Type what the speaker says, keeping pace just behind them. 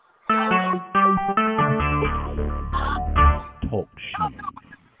Talk Show.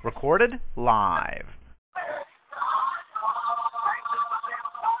 Recorded live.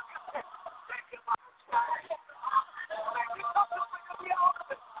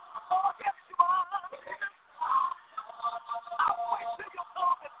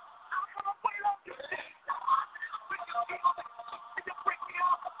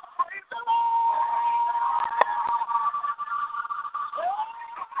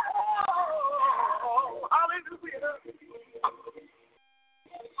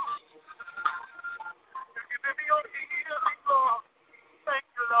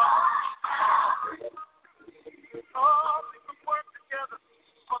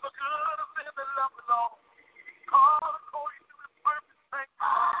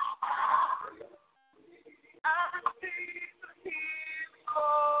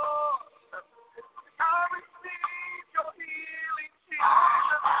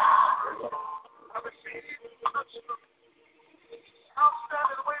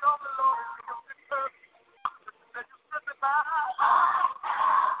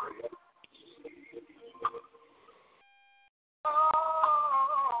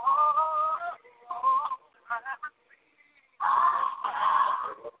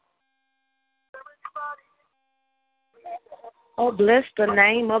 Oh, bless the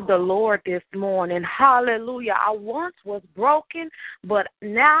name of the Lord this morning. Hallelujah. I once was broken, but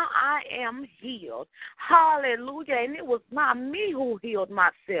now I am healed. Hallelujah. And it was not me who healed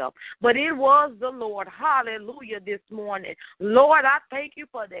myself, but it was the Lord. Hallelujah this morning. Lord, I thank you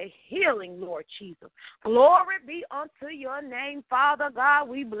for the healing, Lord Jesus. Glory be unto your name, Father God.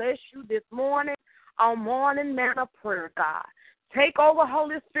 We bless you this morning on Morning Manna Prayer, God. Take over,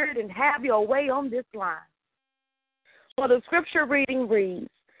 Holy Spirit, and have your way on this line. For the scripture reading reads,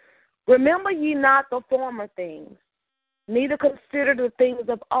 Remember ye not the former things, neither consider the things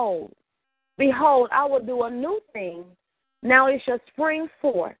of old. Behold, I will do a new thing. Now it shall spring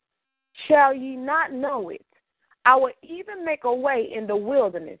forth. Shall ye not know it? I will even make a way in the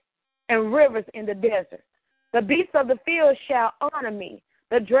wilderness and rivers in the desert. The beasts of the field shall honor me,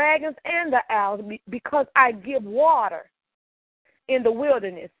 the dragons and the owls, because I give water in the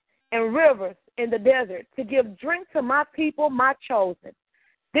wilderness and rivers in the desert, to give drink to my people, my chosen.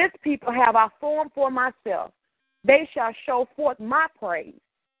 This people have I formed for myself. They shall show forth my praise.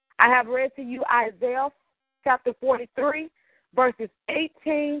 I have read to you Isaiah chapter 43, verses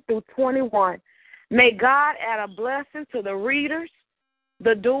 18 through 21. May God add a blessing to the readers,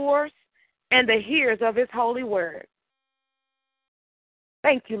 the doers, and the hearers of his holy word.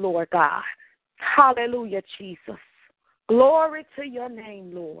 Thank you, Lord God. Hallelujah, Jesus. Glory to your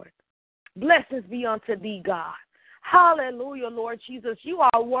name, Lord. Blessings be unto thee, God. Hallelujah, Lord Jesus. You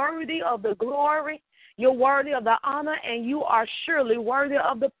are worthy of the glory. You're worthy of the honor, and you are surely worthy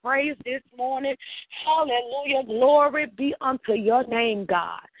of the praise this morning. Hallelujah. Glory be unto your name,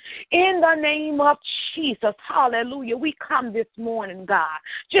 God. In the name of Jesus, hallelujah, we come this morning, God,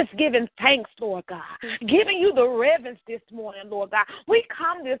 just giving thanks, Lord God, giving you the reverence this morning, Lord God. We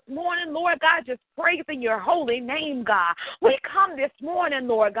come this morning, Lord God, just praising your holy name, God. We come this morning,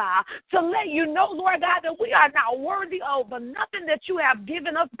 Lord God, to let you know, Lord God, that we are not worthy of nothing that you have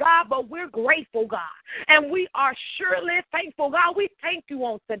given us, God, but we're grateful, God, and we are surely thankful, God. We thank you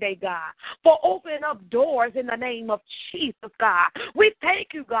on today, God, for opening up doors in the name of Jesus, God. We thank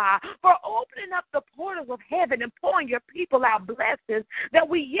you, God, for opening up the portals of heaven and pouring your people out blessings that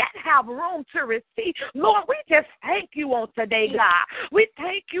we yet have room to receive. Lord, we just thank you on today, God. We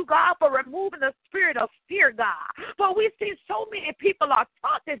thank you, God, for removing the spirit of fear, God. For we see so many people are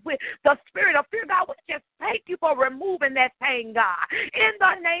taunted with the spirit of fear, God. We just thank you for removing that thing, God. In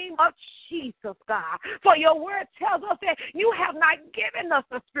the name of Jesus, God. For your word tells us that you have not given us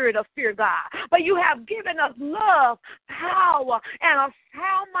the spirit of fear, God, but you have given us love, power, and a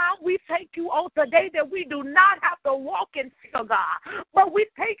sound mind. We thank you on today that we do not have to walk in fear, God, but we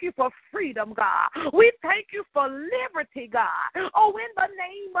thank you for freedom, God. We thank you for liberty, God. Oh, in the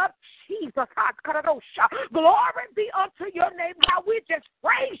name of Jesus, glory be unto your name, God. We just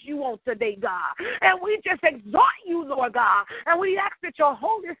praise you on today, God, and we just exhort you, Lord God, and we ask that your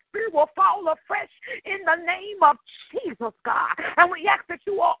Holy Spirit will fall afresh in the name of Jesus, God, and we ask that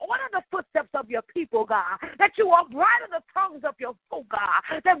you will order the footsteps of your people, God, that you will bridle the tongues of your folk,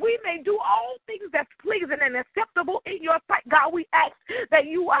 God, that we may do all things that's pleasing and acceptable in your sight, God. We ask that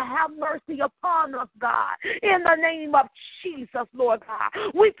you will have mercy upon us, God. In the name of Jesus, Lord God.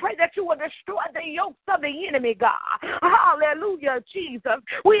 We pray that you will destroy the yokes of the enemy, God. Hallelujah, Jesus.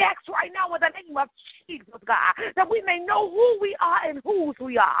 We ask right now in the name of Jesus, God, that we may know who we are and whose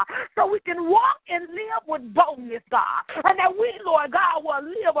we are, so we can walk and live with boldness, God, and that we, Lord God, will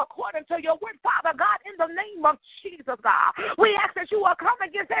live according to your word, Father God, in the name of Jesus, God. We ask that you will come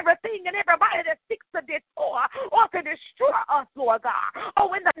against everything and everybody that seeks to destroy or to destroy us, Lord God.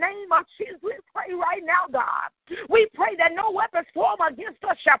 Oh, in the name of Jesus, we pray right now, God. We pray that no weapons formed against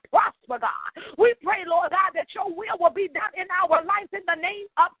us shall prosper, God. We pray, Lord God, that your will be done in our lives in the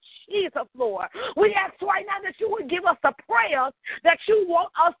name of Jesus, Lord. We ask right now that you would give us the prayers that you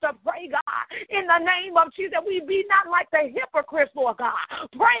want us to pray, God, in the name of Jesus. That we be not like the hypocrites, Lord God,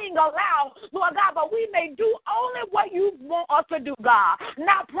 praying aloud, Lord God, but we may do only what you want us to do, God,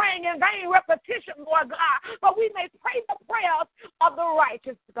 not praying in vain repetition, Lord God, but we may pray the prayers of the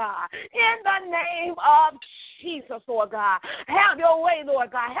righteous, God, in the name of Jesus, Lord God. Have your way,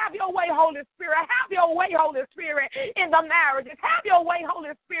 Lord God. Have your way, Holy Spirit. Have your way, Holy Spirit, in the marriages. Have your way, Holy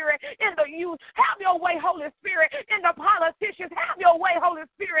Spirit, in the youth. Have your way, Holy Spirit, in the politicians. Have your way, Holy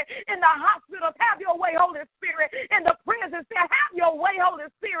Spirit, in the hospitals. Have your way, Holy Spirit, in the prisons. Have your way, Holy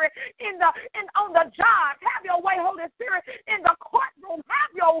Spirit, on the job. Have your way, Holy Spirit, in the courtroom.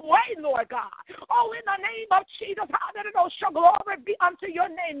 Have your way, Lord God. Oh, in the name of Jesus, hallelujah, glory be unto your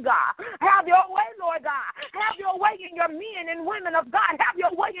name, God. Have your way, Lord God. Have your way in your men and women of God. Have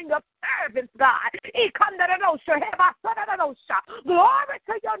your way in your servants, God. Glory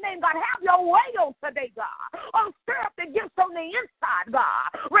to your name, God. Have your way on today, God. Oh, stir up the gifts on the inside,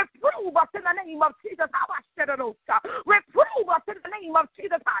 God. Reprove us in the name of Jesus. Reprove us in the name of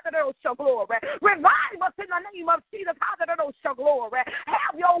Jesus. Glory. Revive us in the name of Jesus. Glory.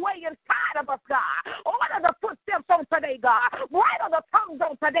 Have your way inside of us, God. Order the footsteps on today, God. Bridle the tongues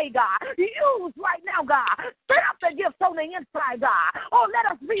on today, God. Use right now, God. Stir up the gifts on the inside, God. Oh, let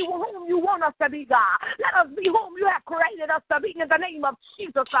us be whom you want us to be, God. Let us be whom you have created us to be in the name of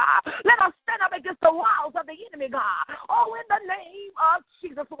Jesus, God. Let us stand up against the walls of the enemy, God. Oh, in the name of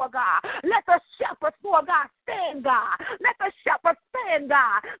Jesus, Lord God. Let the shepherds, Lord God, stand, God. Let the shepherds stand,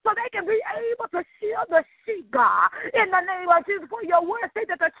 God, so they can be able to shield the sheep, God. In the name of Jesus, for your word say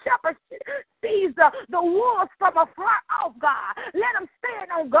that the shepherd sees the wolves from afar off, God. Let them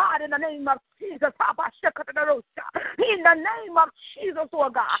stand on God in the name of Jesus. In the name of Jesus,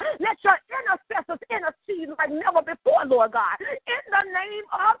 Lord God. Let your intercessors intercede like never before, Lord God. In the name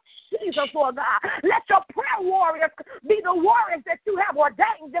of Jesus, Lord God. Let your prayer warriors be the warriors that you have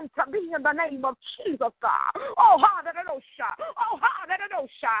ordained them to be in the name of Jesus, God. Oh, hallelujah. Oh,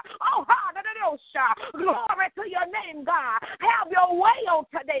 hallelujah. Oh, hallelujah. Glory to your name, God. Have your way on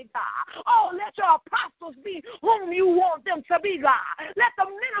today, God. Oh, let your apostles be whom you want them to be, God. Let the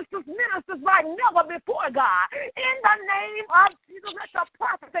ministers like never before, God. In the name of Jesus, let your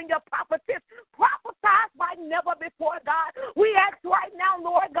prophets and your prophetess prophesy like never before, God. We ask right now,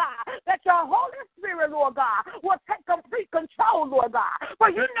 Lord God, that your Holy Spirit, Lord God, will take complete control, Lord God. For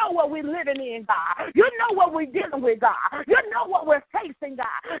you know what we're living in, God. You know what we're dealing with, God. You know what we're facing,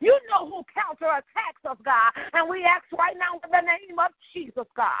 God. You know who counterattacks us, God. And we ask right now in the name of Jesus,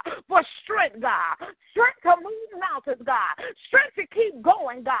 God, for strength, God. Strength to move mountains, God. Strength to keep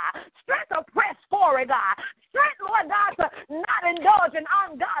going, God. Strength to press forward, God. Strength, Lord God, to not indulge in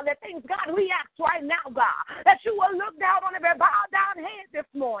ungodly things, God. We ask right now, God, that you will look down on every bow down head this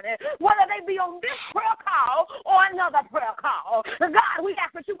morning, whether they be on this prayer call or another prayer call. God, we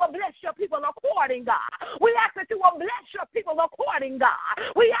ask that you will bless your people according, God. We ask that you will bless your people according, God.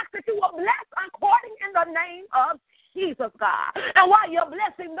 We ask that you will bless according in the name of Jesus, God. And while you're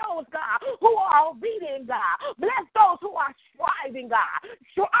blessing those, God, who are obedient, God, bless those who are striving, God,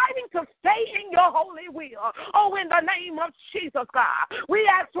 striving to stay in your holy will. Oh, in the name of Jesus, God, we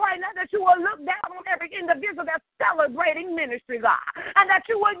ask right now that you will look down on every individual that's celebrating ministry, God, and that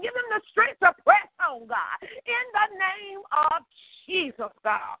you will give them the strength to press on, God, in the name of Jesus,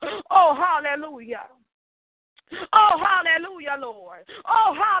 God. Oh, hallelujah. Oh, hallelujah, Lord.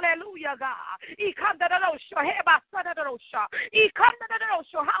 Oh, hallelujah, God.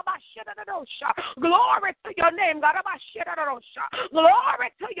 Glory to your name, God. Glory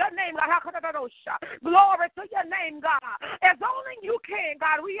to your name, God. Glory to your name, God. As only you can,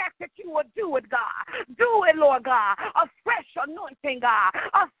 God, we ask that you would do it, God. Do it, Lord God. A fresh anointing, God.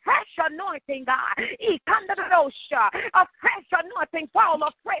 A fresh anointing, God. A fresh anointing fall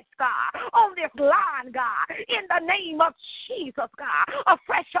afresh, God, on this line, God. In the name of Jesus, God, a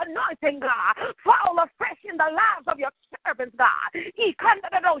fresh anointing, God, fall afresh in the lives of your servants, God.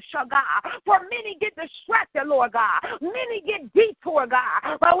 God. For many get distracted, Lord God. Many get detoured,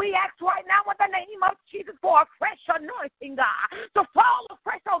 God. But we ask right now in the name of Jesus for a fresh anointing, God, to fall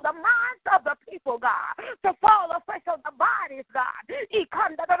afresh on the minds of the people, God, to fall afresh on the bodies, God.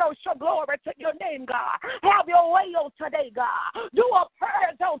 Glory to your name, God. Have your way on today, God. Do a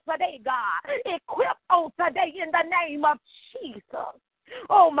purge on today, God. Equip on today in the name of Jesus.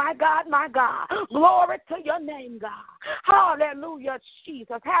 Oh, my God, my God. Glory to your name, God. Hallelujah,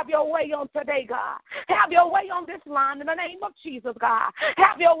 Jesus. Have your way on today, God. Have your way on this line in the name of Jesus, God.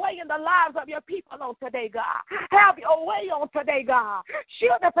 Have your way in the lives of your people on today, God. Have your way on today, God.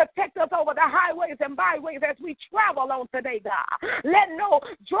 Shield and protect us over the highways and byways as we travel on today, God. Let no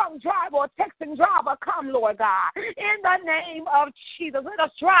drunk driver or texting driver come, Lord God. In the name of Jesus, let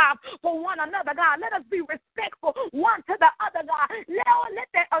us drive for one another, God. Let us be respectful one to the other, God. Let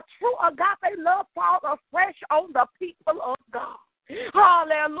that a true agape love fall afresh on the people of God.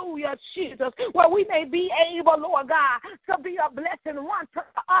 Hallelujah, Jesus, where we may be able, Lord God, to be a blessing one to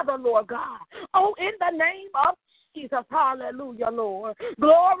the other, Lord God. Oh, in the name of Jesus, hallelujah, Lord.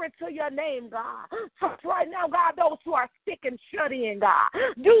 Glory to your name, God. Touch right now, God, those who are sick and shut in, God.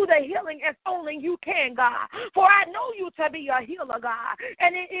 Do the healing as only you can, God. For I know you to be a healer, God.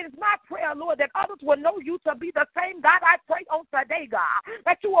 And it is my prayer, Lord, that others will know you to be the same God. I pray on today, God,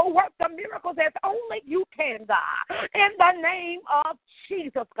 that you will work the miracles as only you can, God. In the name of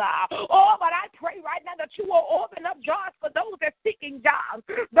Jesus, God. Oh, but I pray right now that you will open up jobs for those that are seeking jobs,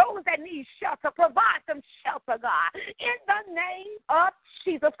 those that need shelter. Provide them shelter, God. In the name of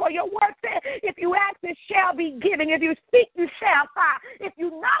Jesus, for your word said, if you ask, it shall be given. If you seek, you shall find. If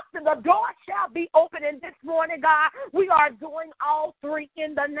you knock, then the door shall be open. And this morning, God, we are doing all three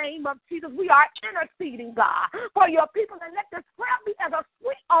in the name of Jesus. We are interceding, God, for your people. And let this prayer be as a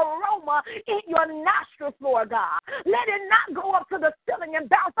sweet aroma in your nostrils, Lord God. Let it not go up to the ceiling and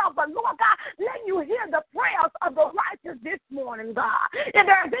bounce off, but Lord God, let you hear the prayers of the righteous this morning, God. If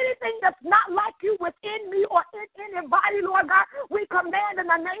there is anything that's not like you within me or in anybody, Lord God, we command in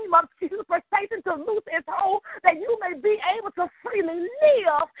the name of Jesus for Satan to loose his hold, that you may be able to freely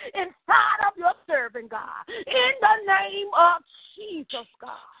live inside of your servant, God. In the name of Jesus,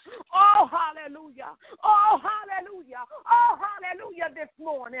 God. Oh, hallelujah. Oh, hallelujah. Oh, hallelujah this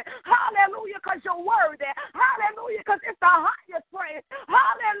morning. Hallelujah, because you're worthy. Hallelujah, because it's the highest praise.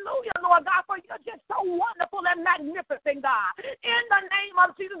 Hallelujah, Lord God, for you're just so wonderful and magnificent, God. In the name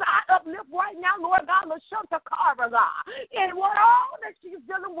of Jesus, I uplift right now, Lord God, LaShunta Carver, God, in what all that she's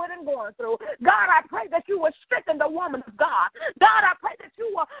dealing with and going through. God, I pray that you will strengthen the woman of God. God, I pray that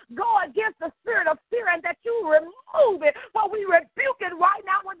you will go against the spirit of fear and that you remove it, for we rebuke it right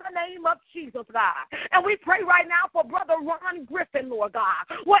now in the name of Jesus, God. And we pray right now for Brother Ron Griffin, Lord God.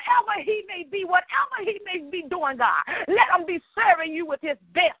 Whatever he may be, whatever he may be doing, God, let him be serving you with his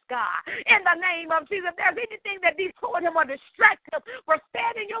best, God. In the name of Jesus, if there's anything that detoured him or distract him from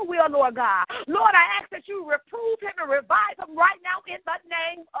standing your will, Lord God, Lord, I ask that you reprove him and revive him right now in the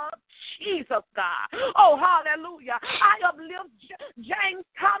name of Jesus, God. Oh, hallelujah. I uplift James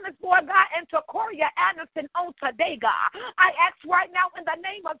Thomas, Lord God, and Tokoria Anderson on today, God. I ask right now in the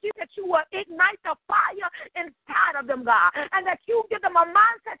name of Jesus that you will ignite the fire inside of them, God, and that you give them a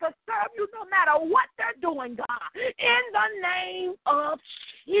mindset to serve you no matter what they're doing, God. In the name of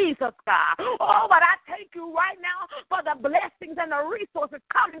Jesus, God. Oh, but I thank you right now for the blessings and the resources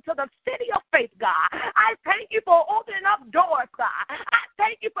coming to the city of faith, God. I thank you for opening up doors, God. I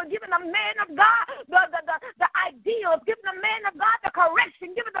thank you for giving the man of God the ideals, giving the man of God the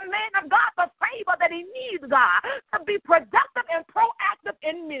correction, giving the man of God the favor that he needs, God, to be productive and proactive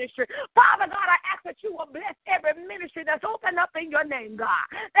in ministry. Father God, I ask that you will bless every ministry that's opened up in your name, God,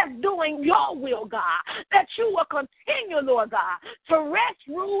 that's doing your will, God, that you will continue, Lord God, to rest,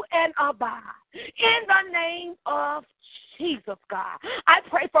 rule, and abide. In the name of Jesus, God. I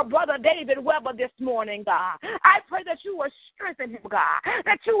pray for Brother David Weber this morning, God. I pray that you will strengthen him, God,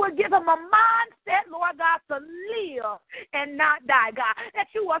 that you will give him a mindset, Lord God, to live and not die, God, that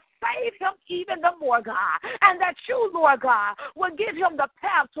you will save him even the more, God, and that you, Lord God, will give him the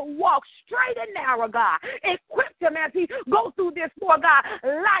path to walk straight and narrow, God. Equip him as he goes through this, Lord God,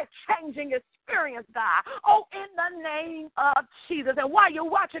 life-changing experience, God. Oh, in the name of Jesus. And while you're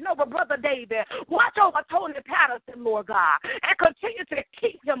watching over Brother David, watch over Tony Patterson, Lord God, and continue to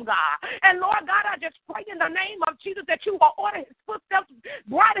keep him, God. And Lord God, I just pray in the name of Jesus that you will order his footsteps,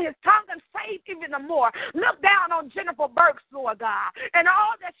 bridle his tongue, and save even the more. Look down on Jennifer Burks, Lord God, and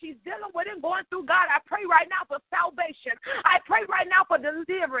all that she's dealing with and going through, God. I pray right now for salvation. I pray right now for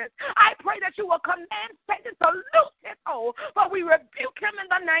deliverance. I pray that you will command Satan to loose his hold, but we rebuke him in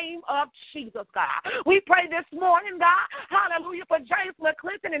the name of Jesus, God. We pray this morning, God, hallelujah, for James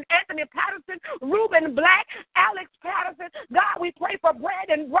McClinton and Anthony Patterson, Reuben Black, Alex Patterson. God, we pray for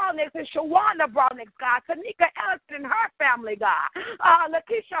Brandon Brownix and Shawanda Brownix, God. Tanika Ellison and her family, God.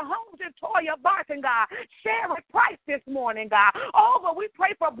 Lakeisha Holmes and Toya Barton, God. Sherry Price this morning, God. Oh, but we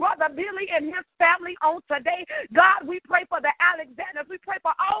pray for Brother Billy and his family on today. God, we pray for the Alexanders. We pray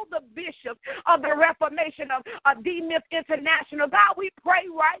for all the bishops of the Reformation of D-Myth International. God, we pray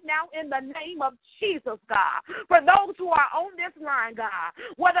right now in the name of Jesus, God, for those who are on this line, God,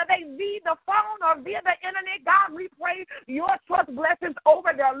 whether they via the phone or via the internet, God, we pray your trust blessings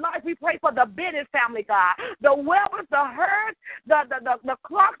over their life. We pray for the Bennett family, God, the Webbers, the Hurds, the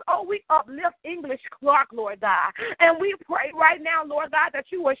Clarks. Oh, we uplift English Clark, Lord God. And we pray right now, Lord God, that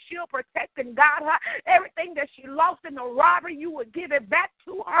you will shield, protect, and guide her. Everything that she lost in the robbery, you would give it back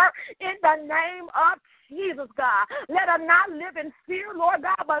to her in the name of Jesus, God. Let her not live in fear, Lord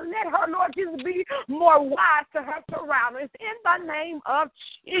God, but let her, Lord Jesus, be more wise to her surroundings in the name of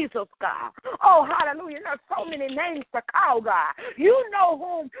Jesus, God. Oh, hallelujah. There are so many names to call, God. You know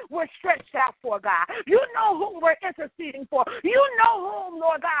whom we're stretched out for, God. You know whom we're interceding for. You know whom,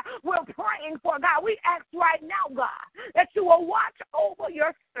 Lord God, we're praying for, God. We ask right now, God, that you will watch over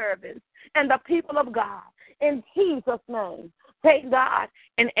your servants and the people of God. In Jesus' name, thank God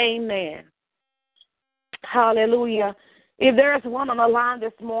and amen. Hallelujah. If there is one on the line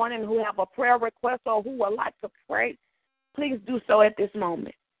this morning who have a prayer request or who would like to pray, please do so at this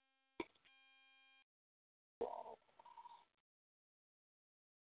moment.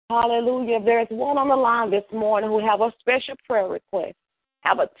 Hallelujah. If there is one on the line this morning who have a special prayer request,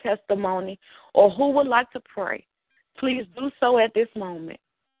 have a testimony, or who would like to pray, please do so at this moment.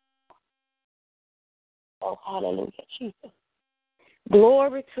 Oh, hallelujah, Jesus.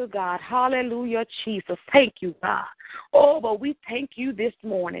 Glory to God. Hallelujah, Jesus. Thank you, God. Oh, but we thank you this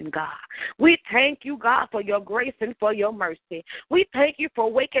morning, God. We thank you, God, for your grace and for your mercy. We thank you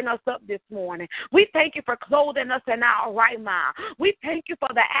for waking us up this morning. We thank you for clothing us in our right mind. We thank you for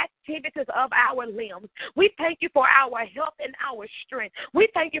the activities of our limbs. We thank you for our health and our strength. We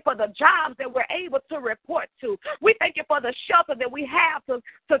thank you for the jobs that we're able to report to. We thank you for the shelter that we have to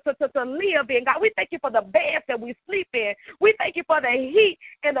live in, God. We thank you for the beds that we sleep in. We thank you for the heat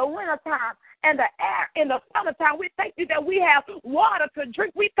in the wintertime and the air in the summertime. We thank you that we have water to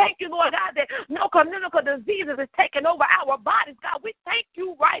drink. We thank you, Lord God, that no communicable diseases is taking over our bodies, God. We thank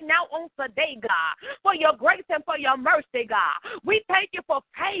you right now on today, God, for your grace and for your mercy, God. We thank you for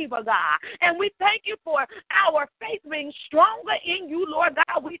favor, God, and we thank you for our faith being stronger in you, Lord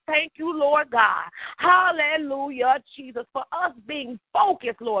God. We thank you, Lord God. Hallelujah, Jesus, for us being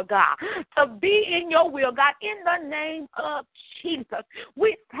focused, Lord God, to be in your will, God, in the name of Jesus.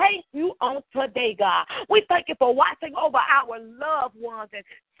 We thank you on today, God. We thank you for watching over our loved ones and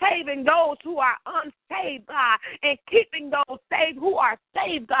saving those who are unsaved, God, and keeping those saved who are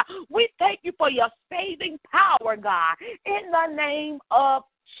saved, God. We thank you for your saving power, God, in the name of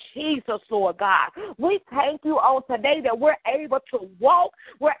Jesus, Lord God. We thank you on today that we're able to walk,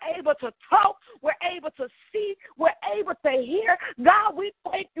 we're able to talk, we're able to see, we're able to hear. God, we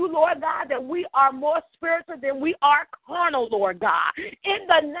thank you, Lord God, that we are more spiritual than we are carnal, Lord God. In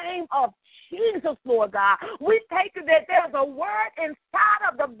the name of Jesus, Lord God, we thank you that there's a word inside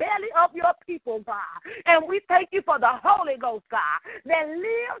of the belly of your people, God. And we thank you for the Holy Ghost, God, that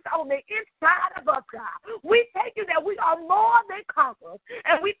lives on the inside of us, God. We thank you that we are more than conquerors.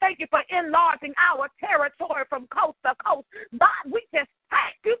 And we thank you for enlarging our territory from coast to coast. God, we just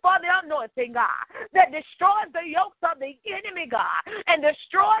thank you for the anointing, God, that destroys the yokes of the enemy, God, and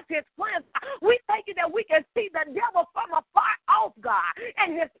destroys his plans. We thank you that we can see the devil from afar off, God,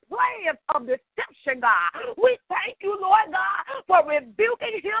 and his plans of deception, God. We thank you, Lord God, for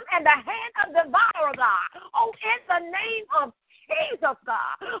rebuking him and the hand of the devourer, God. Oh, in the name of Jesus,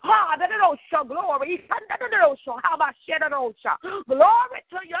 God. Glory. How about glory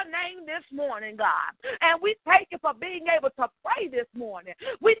to your name this morning, God. And we thank you for being able to pray this morning.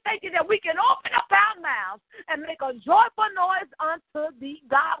 We thank you that we can open up our mouths and make a joyful noise unto thee,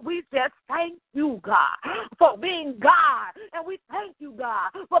 God. We just thank you, God, for being God. And we thank you,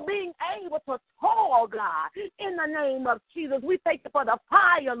 God, for being able to talk, God, in the name of Jesus. We thank you for the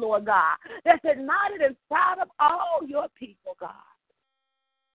fire, Lord God, that's ignited inside of all your people, God.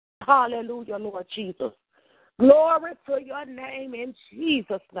 Hallelujah, Lord Jesus. Glory to your name in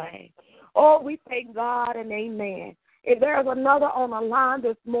Jesus' name. Oh, we thank God and amen. If there's another on the line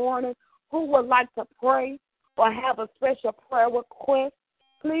this morning who would like to pray or have a special prayer request,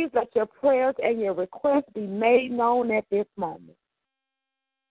 please let your prayers and your requests be made known at this moment.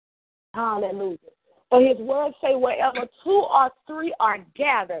 Hallelujah. For his words say, wherever 2 or 3 are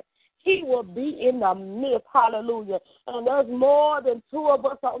gathered, he will be in the midst. Hallelujah. And there's more than 2 of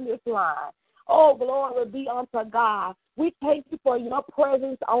us on this line. Oh, glory be unto God. We thank you for your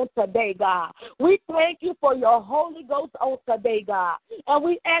presence on today, God. We thank you for your Holy Ghost on today, God. And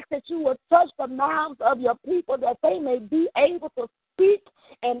we ask that you will touch the mouths of your people that they may be able to speak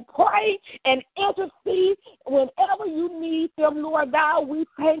and pray and intercede whenever you need them, Lord God. We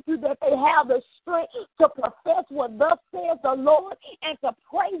thank you that they have the strength to profess what thus says the Lord and to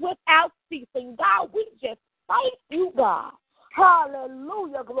pray without ceasing. God, we just thank you, God.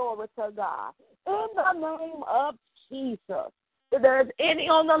 Hallelujah, glory to God. In the name of Jesus. If there's any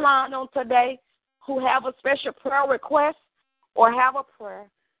on the line on today who have a special prayer request or have a prayer,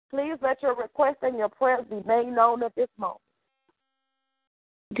 please let your request and your prayers be made known at this moment.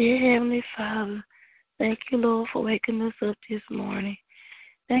 Dear Heavenly Father, thank you, Lord, for waking us up this morning.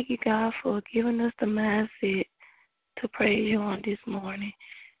 Thank you, God, for giving us the mindset to praise you on this morning.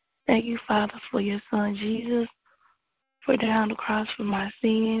 Thank you, Father, for your Son, Jesus, for dying on the cross for my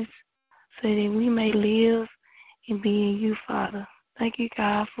sins so that we may live and be in you, Father. Thank you,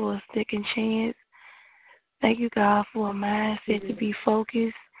 God, for a second chance. Thank you, God, for a mindset to be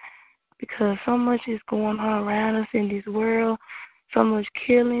focused because so much is going on around us in this world, so much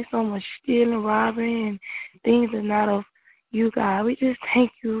killing, so much stealing, robbing, and things that are not of you, God. We just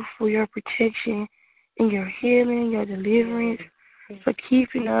thank you for your protection and your healing, your deliverance, for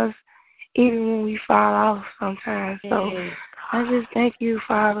keeping us even when we fall off sometimes. So I just thank you,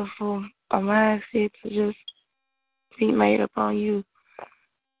 Father, for a mindset to just be made up on you.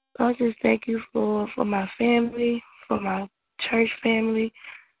 I just thank you for my family, for my church family.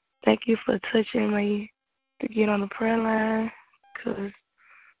 Thank you for touching me to get on the prayer line because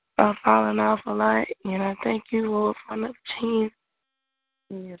I'm falling off a lot. And I thank you, Lord, for another chance.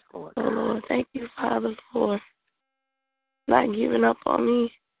 Yes, Lord. So, Lord, thank you, Father, for not giving up on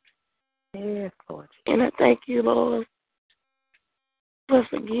me. Yes, Lord. And I thank you, Lord, for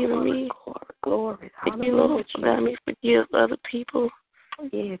forgiving me. Glory. Thank you, Lord, for letting me forgive other people.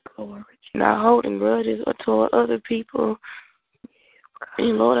 Yes, glory. Not holding grudges or toward other people.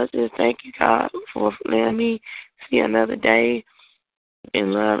 And Lord, I just thank you, God, for letting me see another day and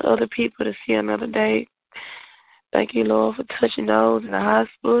allowing other people to see another day. Thank you, Lord, for touching those in the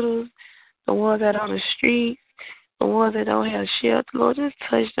hospitals, the ones that are on the streets, the ones that don't have shelter. Lord, just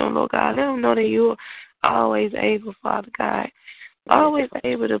touch them, Lord God. Let them know that you are always able, Father God. Always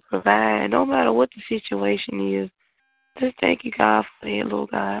able to provide, no matter what the situation is. Just thank you, God, for that, Lord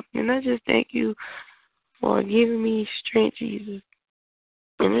God. And I just thank you for giving me strength, Jesus.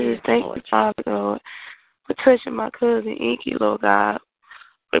 And I just thank you, Father, Lord, for touching my cousin Inky, Lord God,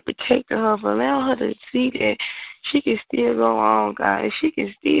 for protecting her, for allowing her to see that she can still go on, God. And she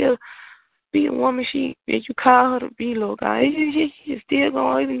can still be a woman that you call her to be, Lord God. She can still go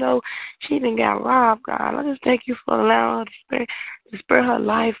on, even though she done got robbed, God. I just thank you for allowing her to spare her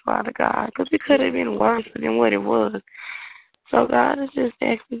life, Father God, because it could have been worse than what it was. So, God, I just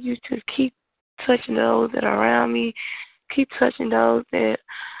ask that you just keep touching those that are around me, keep touching those that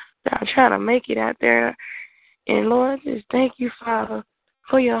are trying to make it out there. And, Lord, I just thank you, Father,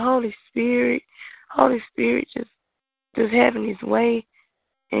 for your Holy Spirit. Holy Spirit just having his way.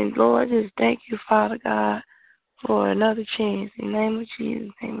 And, Lord, just thank you, Father God, for another chance. In the name of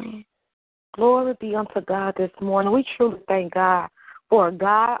Jesus, amen. Glory be unto God this morning. We truly thank God for a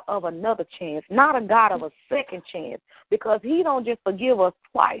God of another chance, not a God of a second chance, because he don't just forgive us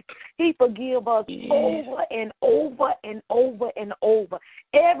twice. He forgives us over and over and over and over.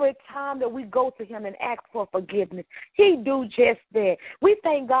 Every time that we go to him and ask for forgiveness, he do just that. We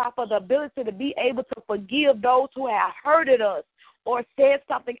thank God for the ability to be able to forgive those who have hurted us or said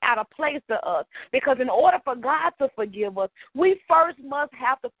something out of place to us. Because in order for God to forgive us, we first must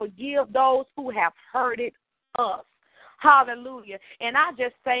have to forgive those who have hurted us. Hallelujah. And I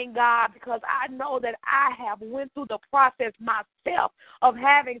just thank God because I know that I have went through the process myself of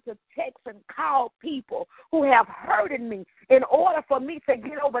having to text and call people who have hurted me in order for me to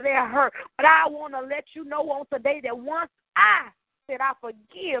get over their hurt. But I want to let you know on today that once I said I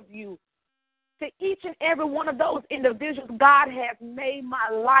forgive you, to each and every one of those individuals, God has made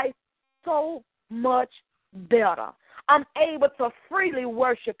my life so much better. I'm able to freely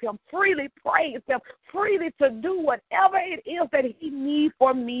worship him, freely praise him, freely to do whatever it is that he needs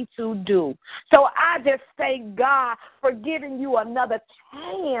for me to do. So I just thank God for giving you another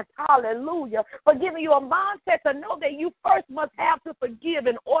chance, hallelujah, for giving you a mindset to know that you first must have to forgive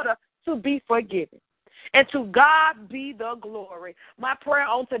in order to be forgiven. And to God be the glory. My prayer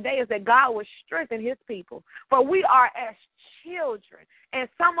on today is that God will strengthen his people. For we are as children, and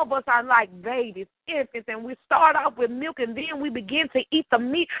some of us are like babies, infants, and we start off with milk and then we begin to eat the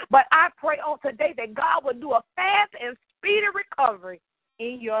meat. But I pray on today that God will do a fast and speedy recovery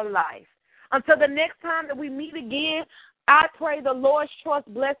in your life. Until the next time that we meet again, I pray the Lord's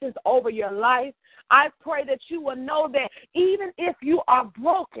trust blessings over your life. I pray that you will know that even if you are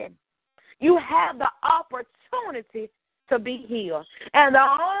broken, you have the opportunity to be healed. And the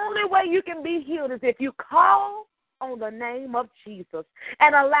only way you can be healed is if you call on the name of Jesus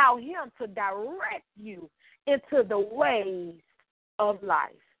and allow him to direct you into the ways of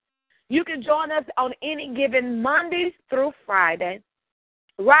life. You can join us on any given Monday through Friday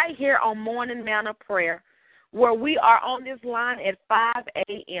right here on Morning Manna Prayer, where we are on this line at 5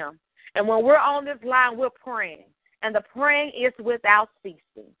 a.m. And when we're on this line, we're praying. And the praying is without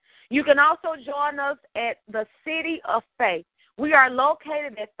ceasing. You can also join us at the City of Faith. We are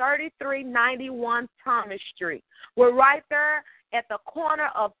located at 3391 Thomas Street. We're right there at the corner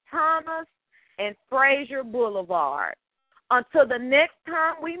of Thomas and Frazier Boulevard. Until the next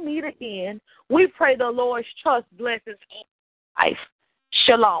time we meet again, we pray the Lord's trust blesses life.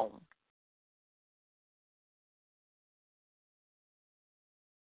 Shalom.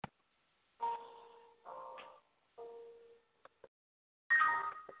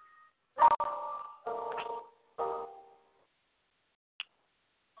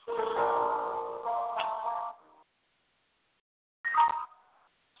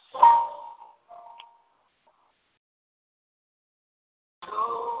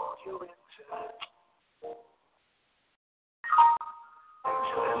 You into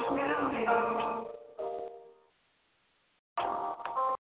this new you.